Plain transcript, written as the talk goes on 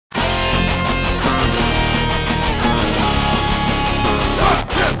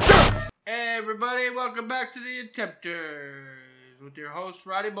everybody? Welcome back to the Attempters with your host,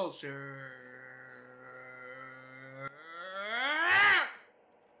 Roddy Bolser.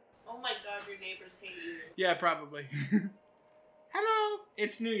 Oh my god, your neighbors hate you. Yeah, probably. Hello.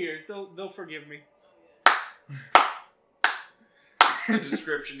 It's New Year's. They'll forgive me. The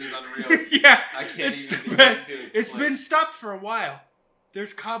description is unreal. Yeah, I can't it's even the begin best. to explain. It's been stopped for a while.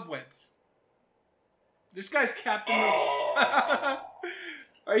 There's cobwebs. This guy's captain of...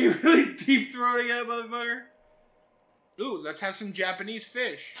 Are you really deep-throating that motherfucker? Ooh, let's have some Japanese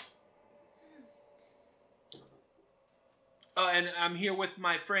fish. And I'm here with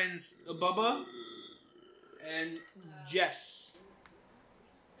my friends Bubba and Jess.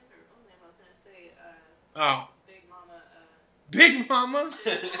 It's in her own name. I was gonna say, Oh. Big Mama, Big Mama?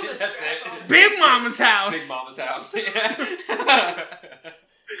 That's it. Big Mama's house! Big Mama's house. Big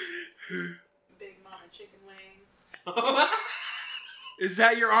Mama chicken wings. Is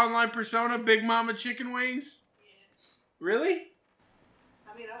that your online persona, Big Mama Chicken Wings? Yeah. Really?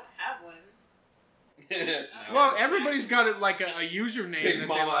 I mean, I don't have one. That's not Well, it. everybody's got it like a username Big that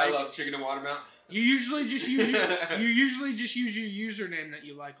Mama, they like. I love chicken and watermelon. You usually just use your username that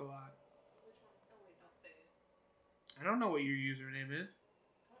you like a lot. Which one? Oh wait, don't say it. I don't know what your username is.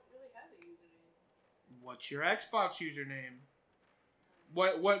 I don't really have a username. What's your Xbox username?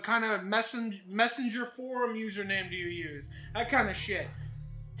 What kind of messenger forum username do you use? That kind of shit.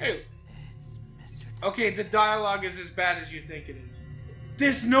 Hey. It's Mr. Okay, the dialogue is as bad as you think it is.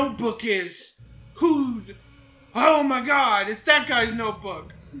 This notebook is who? Oh my God! It's that guy's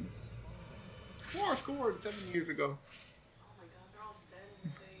notebook. Floor scored 7 years ago. Oh my god, they're all dead in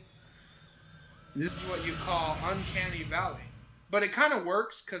the face. This is what you call Uncanny Valley, but it kind of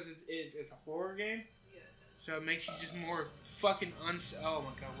works because it's a horror game. Yeah. So it makes you just more fucking oh my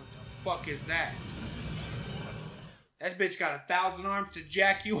God, what the fuck is that? That bitch got 1,000 arms to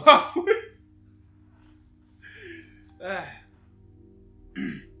jack you off with. That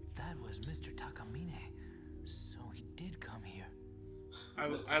was Mr. Takamine. So he did come here. I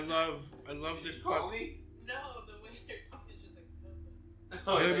love this Call fuck. me? No, the way they're talking is just like.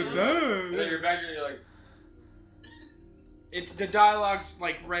 Oh, and then you're back here and you're like, It's the dialogue's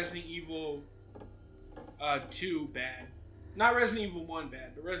like Resident Evil 2 bad. Not Resident Evil 1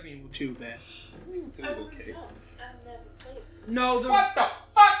 bad, but Resident Evil 2 bad. it was okay. I've never played. No, What the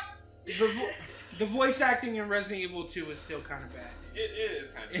fuck? the voice acting in Resident Evil 2 is still kind of bad. It is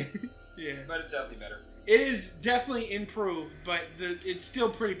kind of, Yeah. but it's definitely better. It is definitely improved, but it's still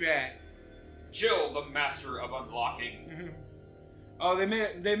pretty bad. Jill, the master of unlocking. Oh, they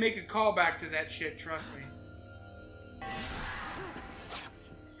make a callback to that shit, trust me.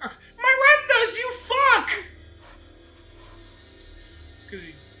 My retinas, you fuck! Because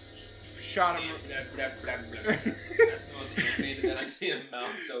he shot him. That's the most animated that I've seen him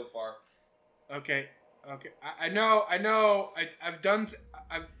mouth so far. Okay. I've done.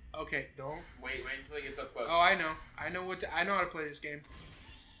 Okay, don't. Wait until he gets up close. Oh, I know I know how to play this game.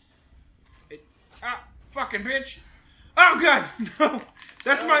 Fucking bitch! Oh God, no!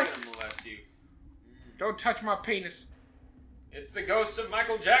 That's I'm my. gonna molest you. Don't touch my penis. It's the ghost of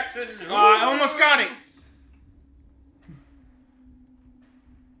Michael Jackson. Oh, I almost got it.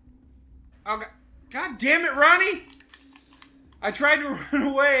 Oh God damn it, Ronnie! I tried to run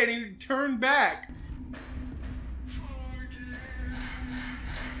away and he turned back.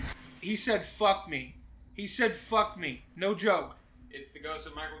 He said, "Fuck me." He said, "Fuck me." No joke. It's the ghost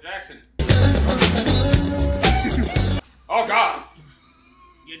of Michael Jackson. Oh God!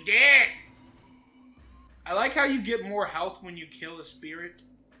 You're dead. I like how you get more health when you kill a spirit.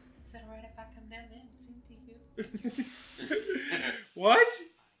 Is that alright if I come down there and sing to you? What?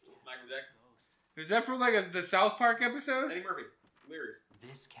 Michael Jackson. Is that from like the South Park episode? Eddie Murphy. Lyrics.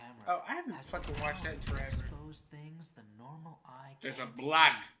 This camera. Oh, I haven't has the fucking watched power that to forever. expose things the normal eye There's a can't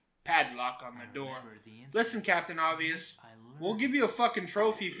black see. padlock on I the door. remember the incident. Listen, Captain Obvious. I We'll learned give you a fucking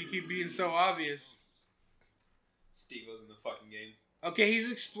trophy if you keep being so obvious. Steve was in the fucking game. Okay, he's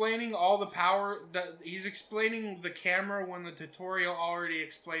explaining all the power. He's explaining the camera when the tutorial already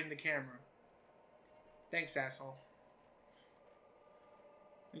explained the camera. Thanks, asshole.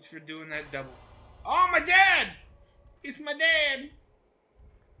 Thanks for doing that double. Oh, my dad! It's my dad!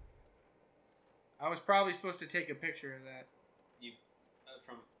 I was probably supposed to take a picture of that. You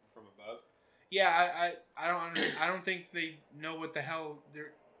from above. Yeah, I don't think they know what the hell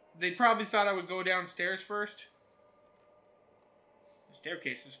they probably thought I would go downstairs first. The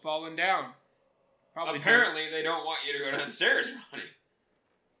staircase is falling down. Probably Apparently, they don't want you to go downstairs, Ronnie.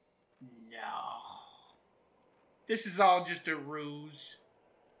 No. This is all just a ruse.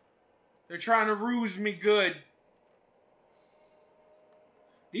 They're trying to ruse me good.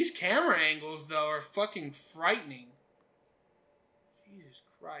 These camera angles, though, are fucking frightening. Jesus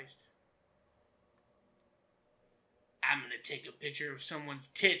Christ. I'm gonna take a picture of someone's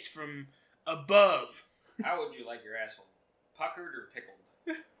tits from above. How would you like your asshole? Puckered or pickled?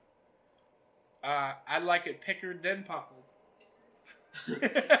 I'd like it pickered then puckled.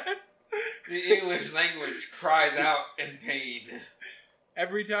 The English language cries out in pain.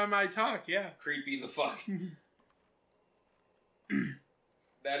 Every time I talk, yeah. Creepy the fuck.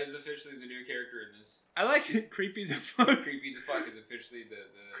 That is officially the new character in this. I like it. Creepy the fuck. Creepy the fuck is officially the...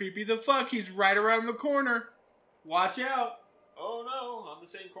 Creepy the fuck. He's right around the corner. Watch out. Oh no, on the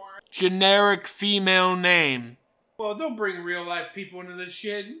same corner. Generic female name. Well, they'll bring real life people into this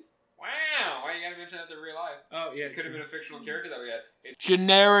shit. Wow, why you gotta mention that in real life? Oh, yeah. It could have been a fictional character that we had. It's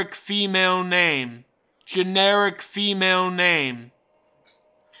generic female name. Generic female name.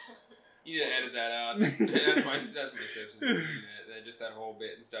 You need to edit that out. that's my Simpsons. Just that whole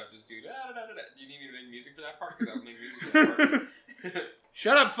bit and stuff. Just do da da da da. Do you need me to make music for that part? Because I would make music for that part.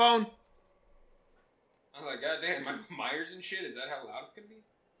 Shut up, phone. I was like, God damn, my Myers and shit. Is that how loud it's gonna be?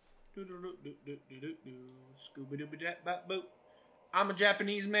 Scooby-Dooby-Dap-Bop-Boop. I'm a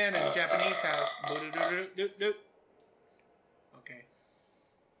Japanese man in a Japanese house. Okay.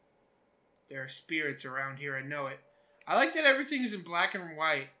 There are spirits around here, I know it. I like that everything's in black and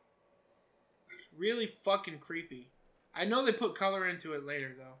white. It's really fucking creepy. I know they put color into it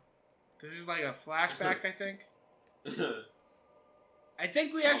later, though. Because it's like a flashback, I think. I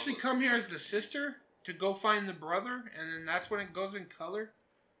think we actually come here as the sister to go find the brother, and then that's when it goes in color.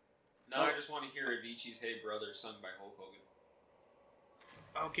 Now I just want to hear Avicii's Hey Brother sung by Hulk Hogan.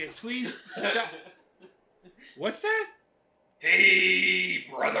 Okay, please stop. What's that? Hey,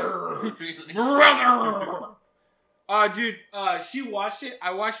 brother! Brother! Dude, she watched it.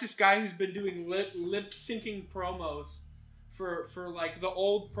 I watched this guy who's been doing lip syncing promos for like the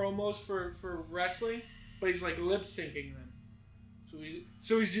old promos for wrestling, but he's like lip syncing them.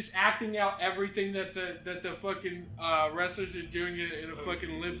 So he's just acting out everything that the fucking wrestlers are doing in a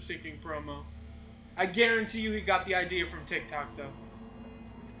fucking lip syncing promo. I guarantee you he got the idea from TikTok though.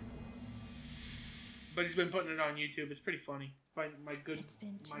 But he's been putting it on YouTube. It's pretty funny. By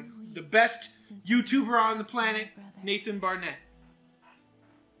the best YouTuber on the planet, Nathan Barnett.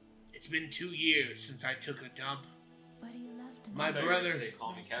 It's been 2 years since I took a dump. My brother. Say,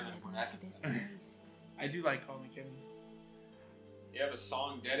 call me Kevin. When that I do like Call Me Kevin. You have a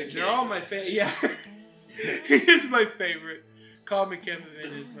song dedicated. They're all my favorite. Yeah, he is my favorite. Call Me Kevin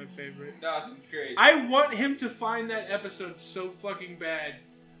is my favorite. Dawson's great. I want him to find that episode so fucking bad.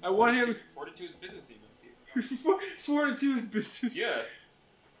 I want him. 42 is business emails. 42 is business. Yeah.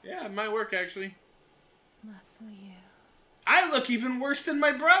 Yeah, it might work actually. I look even worse than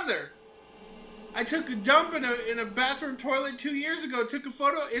my brother. I took a dump in a bathroom toilet 2 years ago. Took a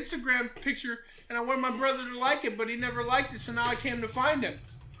photo, Instagram picture, and I wanted my brother to like it, but he never liked it. So now I came to find him.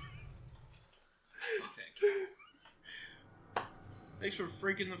 Thanks for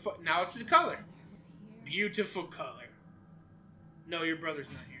freaking the fuck. Now it's the color. Beautiful color. No, your brother's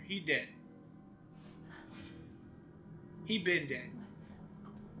not here. He dead. He been dead.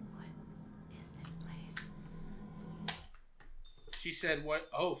 What is this place? She said what?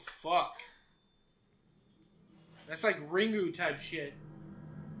 Oh, fuck. That's like Ringu type shit.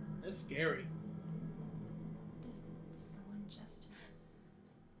 That's scary. Does someone just...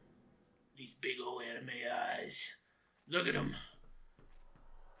 These big old anime eyes. Look at them.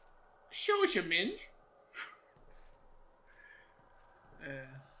 Show us your minge.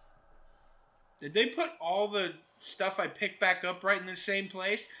 Did they put all the stuff I picked back up right in the same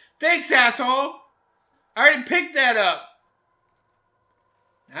place? Thanks, asshole! I already picked that up.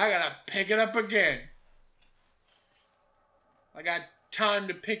 Now I gotta pick it up again. I got time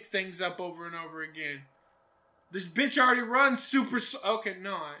to pick things up over and over again. This bitch already runs super okay,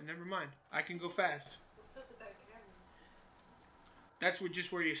 no, never mind. I can go fast. What's up with that camera? That's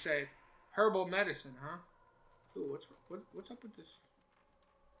just where you save. Herbal medicine, huh? Ooh, what's up with this?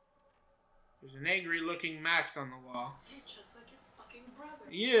 There's an angry-looking mask on the wall. You're just like your fucking brother.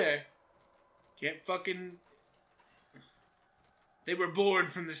 Yeah. Can't fucking... They were born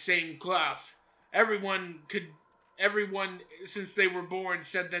from the same cloth. Everyone, since they were born,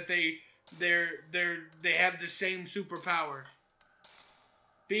 said that they have the same superpower.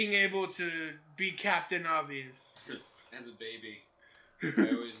 Being able to be Captain Obvious. As a baby, I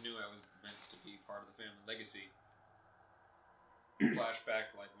always knew I was meant to be part of the family legacy.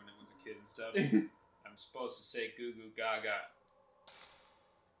 Flashback to like when I was a kid and stuff. I'm supposed to say goo goo gaga.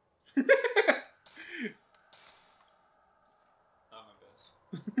 Not my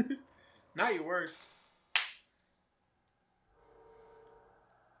best. Not your worst.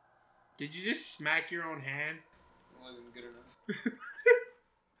 Did you just smack your own hand? It wasn't good enough.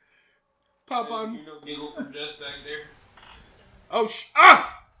 Pop on. You know, giggle from just back there. Oh,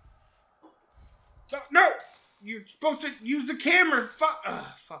 No! You're supposed to use the camera.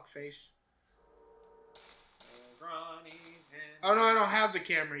 Fuck face. Oh, no, I don't have the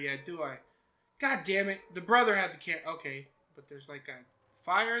camera yet, do I? God damn it. The brother had the camera. Okay, but there's like a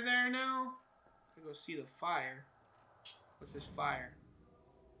fire there now? I go see the fire. What's this fire?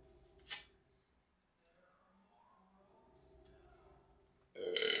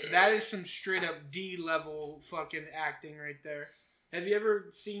 That is some straight up D level fucking acting right there. Have you ever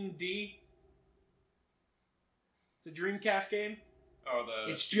seen D? The Dreamcast game? Oh,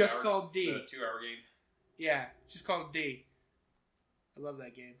 it's just called D. The 2-hour game. Yeah, it's just called D. I love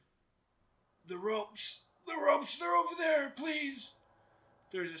that game. The ropes, they're over there, please.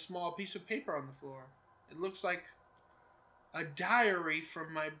 There's a small piece of paper on the floor. It looks like a diary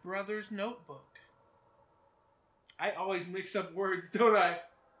from my brother's notebook. I always mix up words, don't I?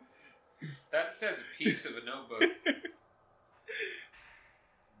 That says a piece of a notebook.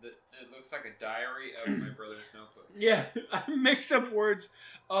 It looks like a diary of my brother's notebook. Yeah, I mix up words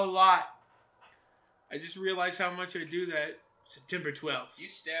a lot. I just realized how much I do that. September 12th. You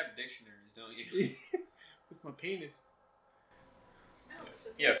stab dictionaries, don't you? With my penis. No,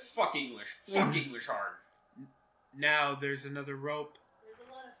 Yeah, fuck English. Fuck English hard. Now there's another rope. There's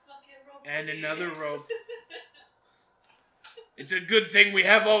a lot of fucking ropes. And in another here. rope. It's a good thing we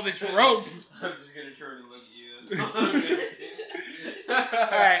have all this rope. I'm just gonna turn and look at you. That's all I'm gonna do.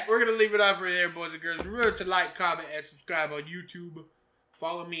 Alright, we're going to leave it off right there, boys and girls. Remember to like, comment, and subscribe on YouTube.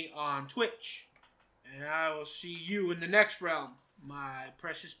 Follow me on Twitch. And I will see you in the next realm, my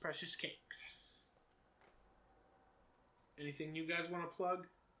precious, precious cakes. Anything you guys want to plug?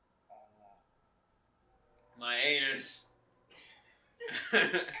 My anus.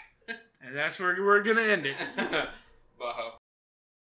 And that's where we're going to end it. Boho.